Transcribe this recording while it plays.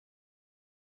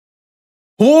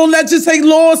All legends take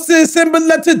losses,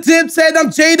 similar to Dipset. I'm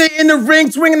Jada in the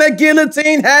ring, swinging that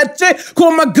guillotine hatchet.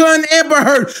 Call my gun Amber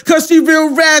Heard, cause she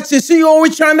real ratchet. She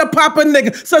always trying to pop a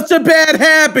nigga, such a bad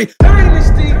habit.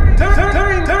 Dynasty, Dynasty.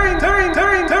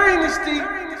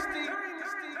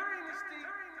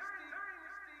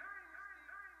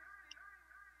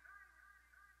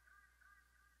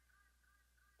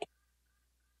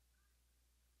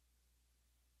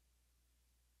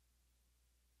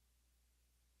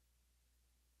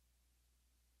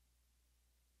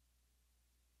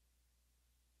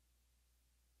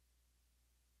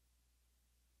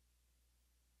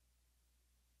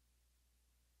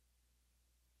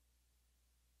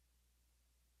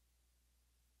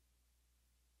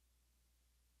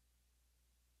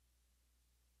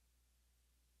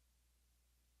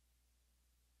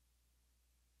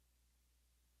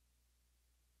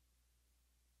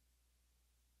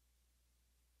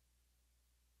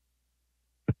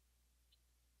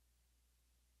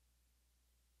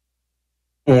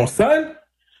 On, son.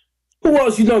 Who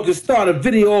else you know can start a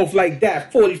video off like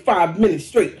that 45 minutes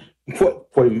straight?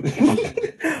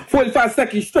 45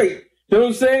 seconds straight. You know what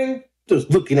I'm saying?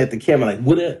 Just looking at the camera like,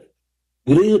 what up?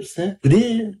 What up, son?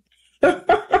 What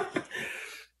up?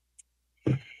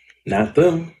 Not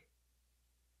them.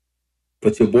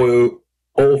 But your boy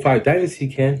oO5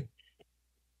 Dynasty can.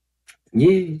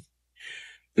 Yeah.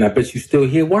 And I bet you still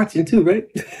here watching too, right?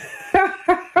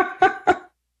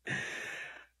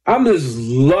 I'm just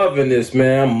loving this,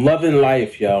 man. I'm loving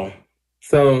life, y'all.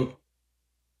 So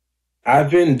I've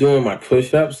been doing my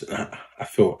push-ups. And I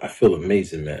feel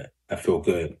amazing, man. I feel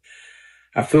good.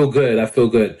 I feel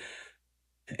good.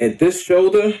 At this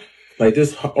shoulder, like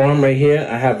this arm right here,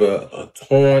 I have a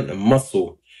torn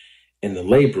muscle in the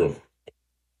labrum.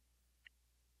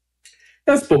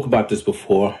 I spoke about this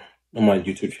before on my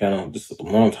YouTube channel. This is a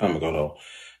long time ago, though.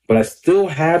 But I still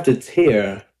have the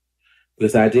tear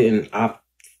because I didn't opt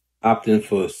in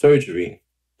for surgery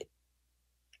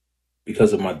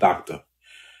because of my doctor.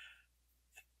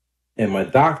 And my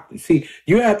doctor, see,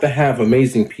 you have to have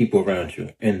amazing people around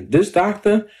you. And this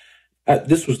doctor,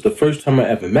 this was the first time I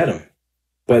ever met him.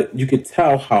 But you could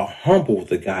tell how humble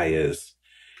the guy is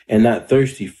and not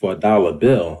thirsty for a dollar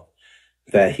bill,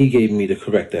 that he gave me the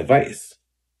correct advice.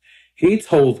 He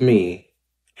told me,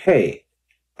 hey,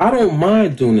 I don't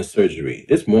mind doing the surgery.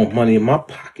 There's more money in my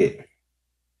pocket.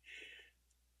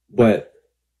 But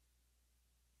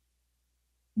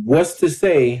what's to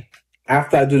say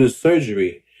after I do the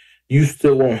surgery, you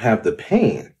still won't have the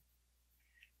pain?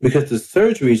 Because the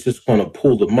surgery is just going to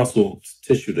pull the muscle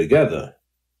tissue together.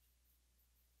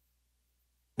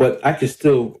 But I can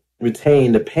still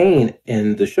retain the pain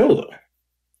in the shoulder.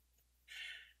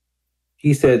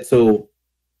 He said, so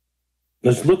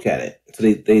let's look at it. So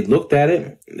they looked at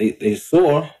it. They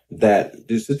saw that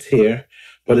there's a tear,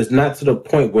 but it's not to the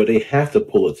point where they have to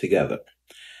pull it together.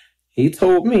 He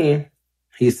told me,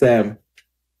 he said,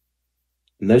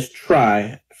 let's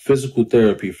try physical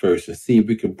therapy first and see if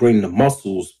we can bring the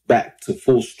muscles back to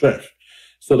full strength.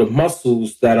 So the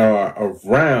muscles that are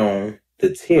around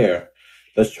the tear,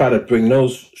 let's try to bring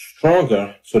those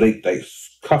stronger so they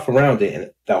cuff around it and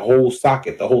the whole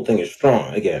socket, the whole thing is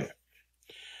strong again.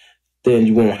 Then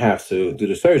you won't have to do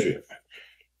the surgery.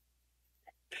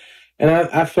 And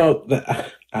I felt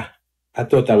that I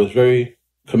thought that was very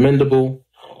commendable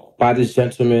by this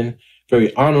gentleman,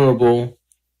 very honorable,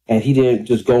 and he didn't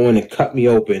just go in and cut me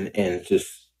open and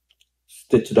just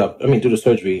stitch it up. I mean, do the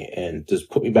surgery and just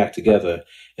put me back together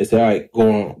and say, all right,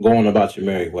 go on about your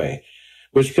merry way,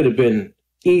 which could have been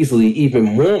easily even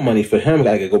more money for him.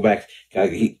 I could go back,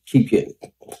 keep getting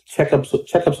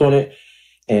checkups on it,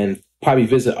 and probably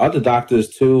visit other doctors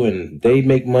too, and they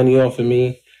make money off of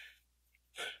me.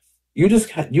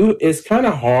 It's kind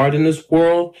of hard in this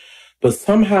world, but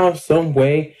somehow, some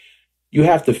way, you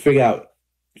have to figure out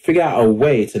a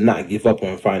way to not give up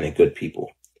on finding good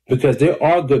people, because there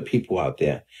are good people out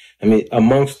there. I mean,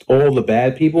 amongst all the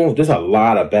bad people, there's a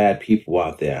lot of bad people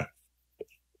out there,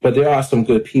 but there are some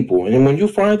good people, and when you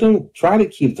find them, try to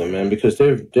keep them, man, because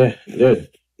they're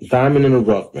diamond in the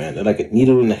rough, man. They're like a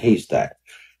needle in a haystack.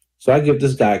 So I give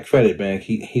this guy credit, man.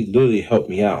 He literally helped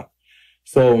me out.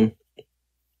 So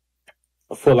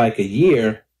for like a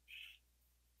year,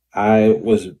 I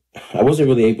wasn't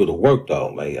really able to work though.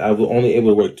 Like I was only able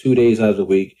to work 2 days out of the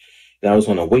week, and I was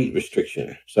on a weight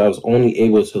restriction. So I was only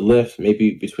able to lift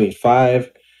maybe between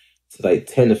 5 to like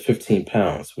 10 to 15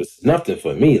 pounds, which is nothing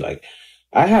for me. Like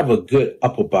I have a good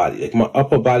upper body. Like my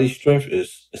upper body strength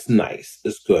is nice.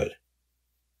 It's good.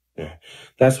 Yeah.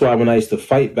 That's why when I used to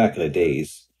fight back in the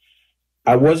days,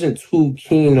 I wasn't too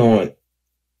keen on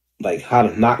like how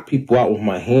to knock people out with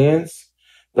my hands,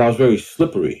 but I was very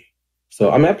slippery. So,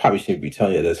 I mean, I probably shouldn't be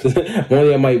telling you this. One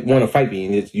day I might want to fight me,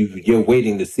 and you're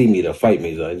waiting to see me to fight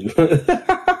me. So.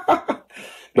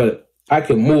 But I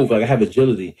can move, like I have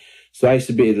agility. So I used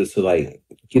to be able to like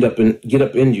get up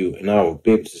in you, and I would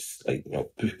be able to just, like, you know,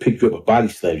 pick you up and body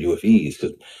slam you with ease,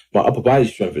 because my upper body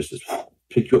strength is just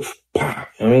pick you up.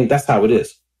 I mean, that's how it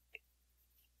is.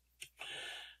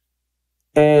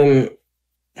 And,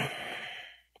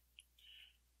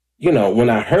 you know, when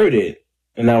I heard it,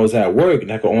 and I was at work,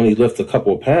 and I could only lift a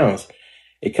couple of pounds,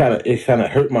 it kind of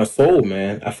hurt my soul,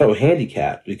 man. I felt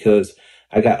handicapped because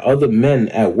I got other men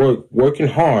at work working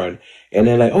hard, and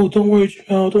they're like, "Oh, don't worry,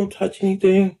 Jamel, don't touch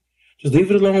anything. Just leave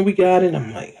it alone. We got it."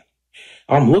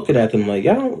 I'm looking at them like,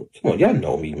 y'all, come on, y'all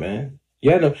know me, man.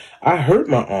 Yeah, know. I hurt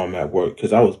my arm at work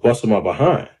because I was busting my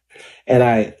behind,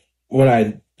 and what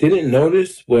I didn't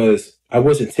notice was I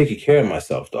wasn't taking care of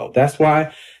myself, though. That's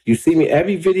why you see me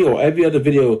every video, every other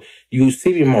video, you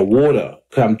see me in my water,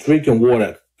 because I'm drinking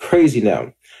water crazy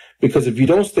now. Because if you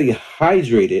don't stay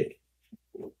hydrated,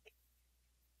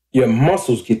 your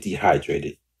muscles get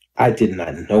dehydrated. I did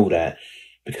not know that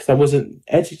because I wasn't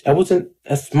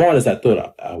as smart as I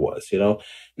thought I was, you know.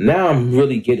 Now I'm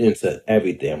really getting into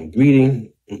everything. I'm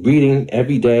reading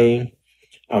every day.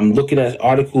 I'm looking at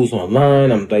articles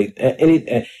online. I'm like,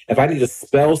 if I need to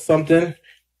spell something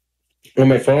on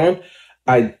my phone,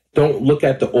 I don't look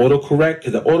at the autocorrect,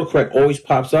 because the autocorrect always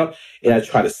pops up, and I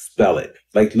try to spell it.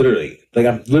 Like literally. Like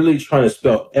I'm literally trying to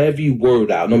spell every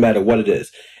word out, no matter what it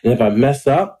is. And if I mess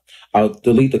up, I'll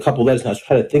delete a couple letters, and I'll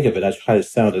try to think of it. I try to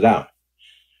sound it out.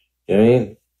 You know what I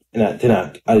mean? And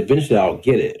then eventually I'll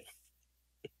get it.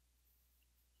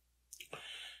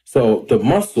 So the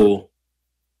muscle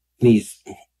needs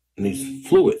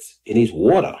fluids. It needs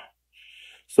water.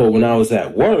 So when I was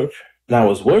at work, and I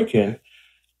was working,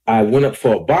 I went up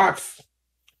for a box,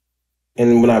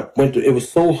 and when I went to, it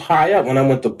was so high up. When I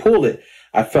went to pull it,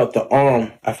 I felt the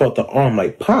arm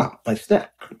like pop, like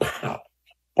snap, pow.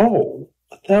 Oh,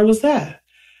 what the hell was that?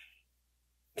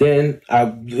 Then I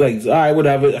like, all right,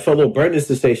 whatever. I felt a little burn in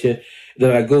the station.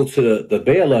 Then I go to the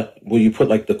baler where you put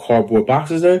like the cardboard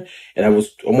boxes in, and I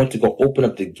went to go open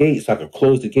up the gate so I could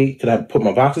close the gate because I put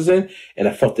my boxes in, and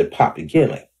I felt it pop again,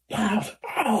 like pow.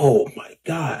 Oh my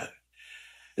God.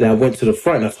 And I went to the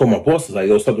front, and I told my bosses, like,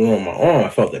 there was something wrong with my arm. I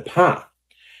felt it pop.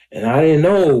 And I didn't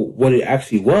know what it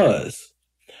actually was.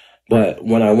 But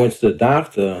when I went to the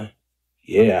doctor,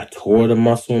 yeah, I tore the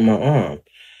muscle in my arm.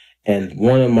 And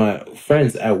one of my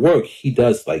friends at work, he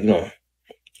does, like, you know,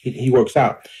 he works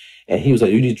out. And he was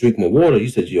like, you need to drink more water. He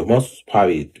said, your muscles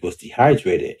probably was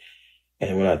dehydrated.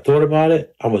 And when I thought about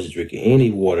it, I wasn't drinking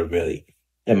any water, really.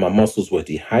 And my muscles were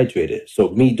dehydrated. So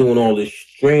me doing all this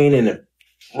straining and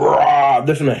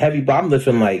lifting a heavy bar, I'm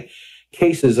lifting like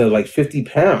cases of like 50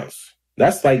 pounds.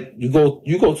 That's like, you go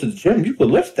to the gym, you could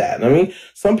lift that. I mean,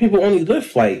 some people only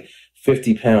lift like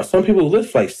 50 pounds. Some people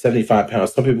lift like 75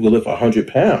 pounds. Some people lift 100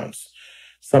 pounds.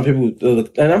 Some people,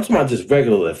 and I'm talking about just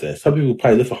regular lifting. Some people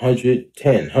probably lift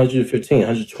 110, 115,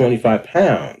 125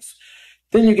 pounds.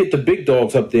 Then you get the big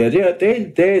dogs up there.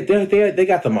 They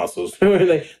got the muscles.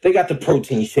 they got the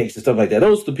protein shakes and stuff like that.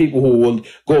 Those are the people who will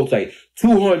go to like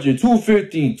 200,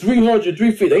 250, 300,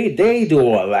 350. They do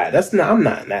all that. I'm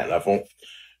not in that level.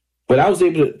 But I was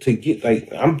able to get like,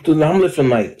 I'm lifting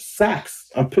like sacks.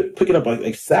 I'm picking up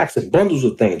like sacks and bundles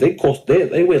of things.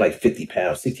 They weigh like 50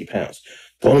 pounds, 60 pounds.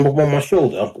 Throwing them up on my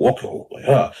shoulder. I'm walking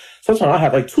like, Sometimes I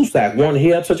have like 2 sacks. One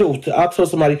here. I'll tell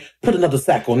somebody, put another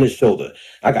sack on this shoulder.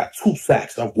 I got 2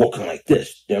 sacks. I'm walking like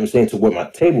this. You know what I'm saying? To where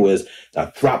my table is.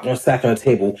 I drop one sack on the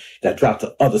table. And I drop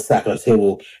the other sack on the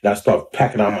table. And I start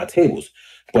packing on my tables.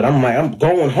 But I'm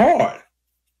going hard.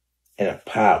 And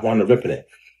I wound up ripping it.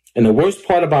 And the worst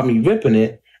part about me ripping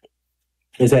it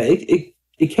is that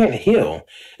it can't heal.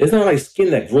 It's not like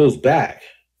skin that grows back.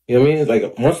 You know what I mean? It's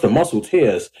like once the muscle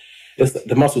tears,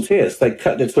 It's like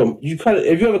cutting into you cut it.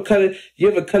 If you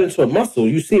ever cut into a muscle,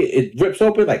 you see it rips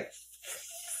open like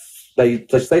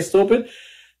slices open.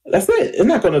 That's it. It's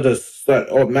not going to just start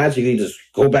or magically just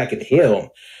go back and heal.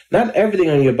 Not everything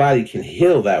on your body can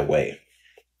heal that way.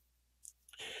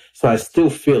 So I still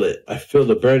feel it. I feel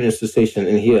the burning sensation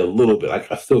in here a little bit.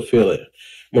 Like I still feel it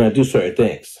when I do certain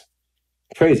things.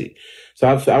 Crazy. So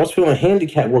I was feeling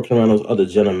handicapped working around those other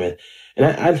gentlemen, and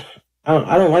I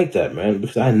don't like that, man,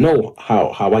 because I know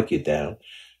how I get down.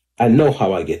 I know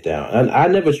how I get down. And I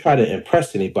never try to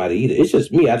impress anybody either. It's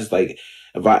just me. I just like,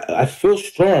 if I feel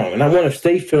strong and I want to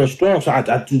stay feeling strong, so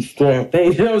I do strong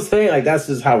things. You know what I'm saying? Like, that's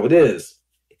just how it is.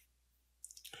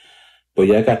 But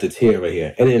yeah, I got the tear right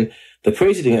here. And then the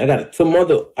crazy thing,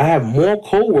 I have more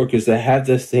coworkers that have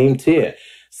the same tear.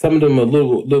 Some of them are a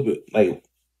little bit like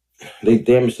they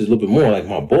damaged it a little bit more. Like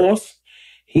my boss,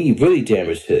 he really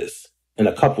damaged his in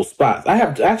a couple spots. I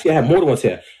have more than one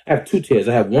tear. I have 2 tears.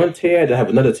 I have 1 tear, then I have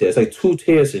another tear. It's like 2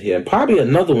 tears in here, and probably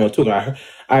another one too.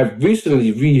 I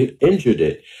recently re-injured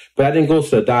it, but I didn't go to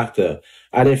the doctor.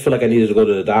 I didn't feel like I needed to go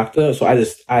to the doctor, so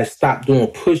I stopped doing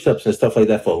push-ups and stuff like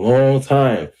that for a long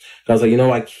time. I was like,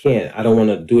 I can't. I don't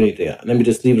want to do anything. Let me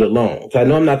just leave it alone. So I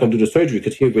know I'm not going to do the surgery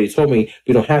because he already told me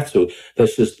we don't have to.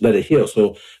 Let's just let it heal.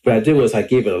 So what I did was I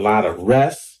gave it a lot of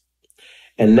rest,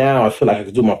 and now I feel like I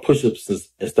can do my push-ups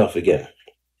and stuff again.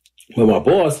 But my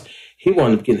boss, he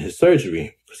wound up getting his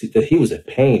surgery because he was in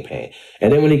pain.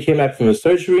 And then when he came back from his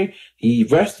surgery, he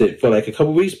rested for like a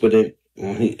couple weeks, but then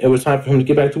when it was time for him to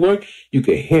get back to work, you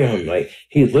could hear him. Like,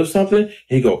 he'd lift something,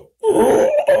 he'd go, throw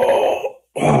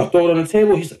it on the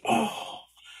table. He's like,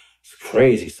 it's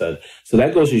crazy, son. So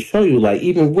that goes to show you, like,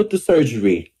 even with the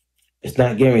surgery, it's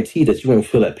not guaranteed that you won't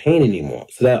feel that pain anymore.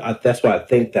 So that's why I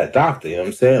thank that doctor, you know what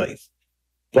I'm saying? Like,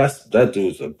 that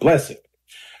dude's a blessing.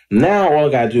 Now all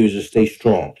I gotta do is just stay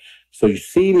strong. So you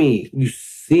see me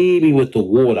with the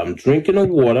water. I'm drinking the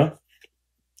water,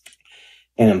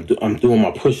 and I'm doing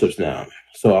my push-ups now.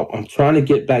 So I'm trying to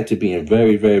get back to being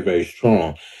very, very, very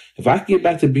strong. If I can get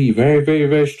back to be very, very,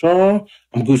 very strong,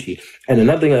 I'm Gucci. And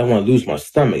another thing, I want to lose my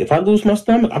stomach. If I lose my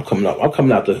stomach, I'm coming up. I'm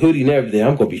coming out the hoodie and everything.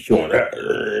 I'm going to be showing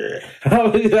that.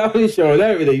 I'll be showing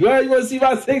everything. You want to see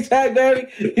my 6-pack, baby?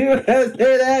 You want to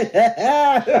say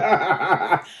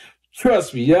that?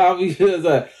 Trust me, y'all. I'm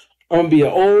going to be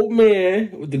an old man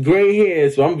with the gray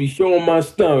hair, so I'm going to be showing my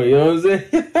stomach. You know what I'm saying?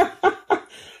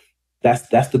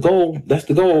 That's the goal. That's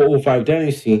the goal of oO5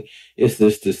 Dynasty, is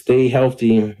just to stay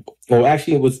healthy. Well,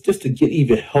 actually, it was just to get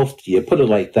even healthier. Put it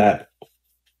like that.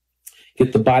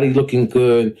 Get the body looking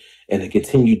good, and to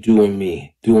continue doing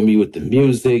me with the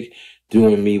music,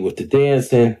 doing me with the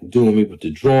dancing, doing me with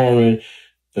the drawing,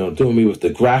 doing me with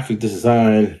the graphic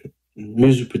design,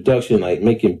 music production, like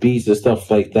making beats and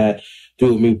stuff like that.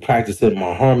 Doing me practicing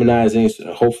my harmonizing.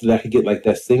 So hopefully, I could get like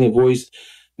that singing voice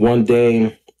one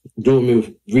day. Doing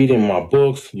me reading my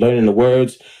books, learning the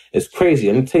words. It's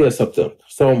crazy. Let me tell you something.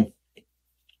 So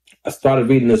I started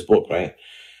reading this book, right?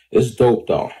 It's dope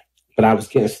though, but I was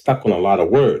getting stuck on a lot of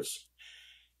words.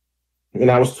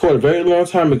 And I was taught a very long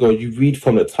time ago, you read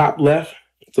from the top left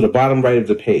to the bottom right of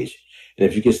the page. And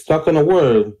if you get stuck on a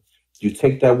word, you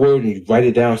take that word and you write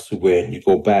it down somewhere, and you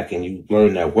go back and you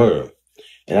learn that word.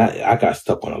 And I got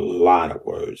stuck on a lot of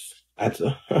words.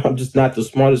 I'm just not the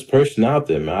smartest person out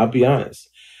there, man. I'll be honest.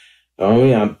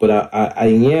 But I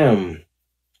am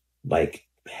like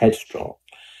headstrong.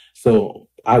 So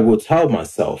I will tell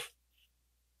myself,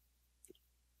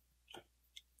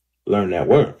 learn that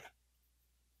word.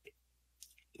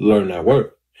 Learn that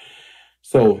word.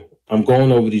 So I'm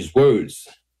going over these words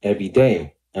every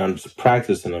day, and I'm just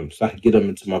practicing them so I can get them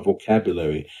into my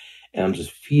vocabulary, and I'm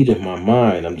just feeding my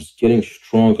mind. I'm just getting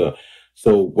stronger.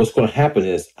 So what's going to happen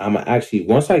is I'm actually,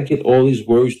 once I get all these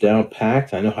words down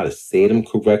packed, I know how to say them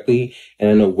correctly, and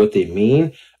I know what they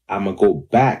mean, I'm going to go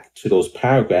back to those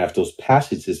paragraphs, those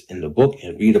passages in the book,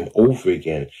 and read them over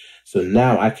again. So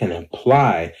now I can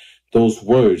apply those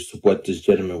words to what this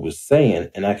gentleman was saying,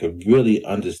 and I could really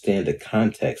understand the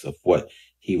context of what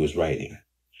he was writing.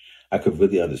 I could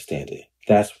really understand it.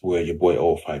 That's where your boy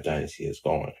oO5 Dynasty is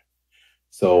going.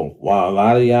 So while a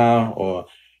lot of y'all are,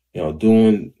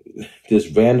 doing this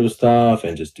random stuff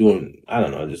and just doing, I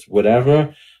don't know, just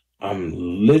whatever, I'm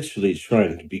literally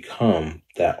trying to become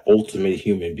that ultimate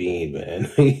human being,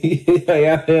 man.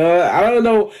 I don't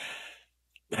know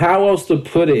how else to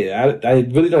put it. I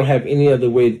really don't have any other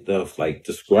way of like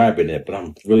describing it, but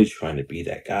I'm really trying to be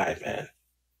that guy, man.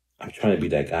 I'm trying to be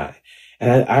that guy.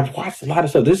 And I've watched a lot of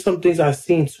stuff. There's some things I've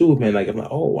seen too, man. Like, I'm like,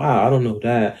 oh wow, I don't know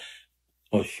that.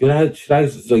 Or should I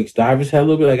like dive his head a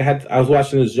little bit? Like I was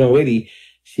watching this young lady.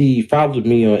 She followed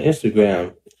me on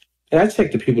Instagram, and I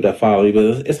checked the people that follow me,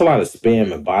 but it's a lot of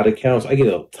spam and bot accounts. I get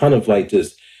a ton of like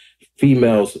just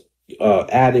females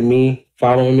adding me,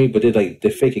 following me, but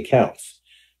they're fake accounts.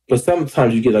 But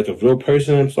sometimes you get like a real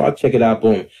person, so I check it out,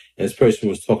 boom, and this person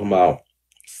was talking about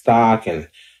stock and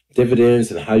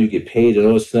dividends and how you get paid and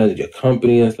all this stuff, and your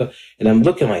company and stuff. And I'm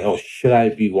looking like, oh, should I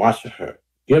be watching her?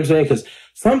 You know what I'm saying? Because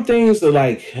some things are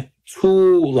like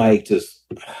too, like just,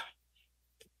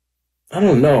 I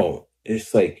don't know.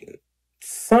 It's like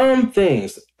some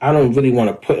things I don't really want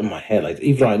to put in my head, like,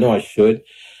 even though I know I should.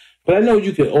 But I know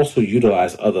you can also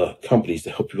utilize other companies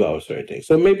to help you out with certain things.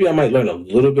 So maybe I might learn a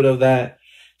little bit of that,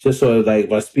 just so like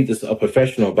if I speak to a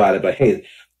professional about it, but hey,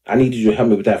 I need you to help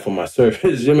me with that for my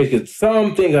service. I mean, because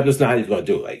some things I'm just not even going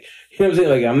to do. Like, You know what I'm saying?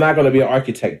 Like, I'm not going to be an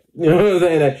architect, you know what I'm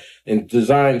saying, and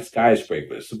design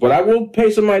skyscrapers. But I will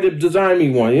pay somebody to design me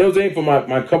one, you know what I'm saying, for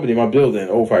my company, my building,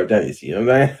 oO5 Dynasty, you know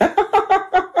what I'm saying?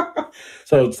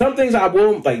 So some things I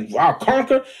will, like, I'll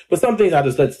conquer, but some things I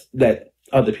just let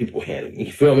other people handle.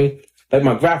 You feel me? Like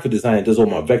my graphic designer does all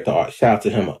my vector art. Shout out to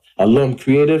him. Alum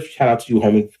Creative. Shout out to you,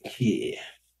 homie. Yeah.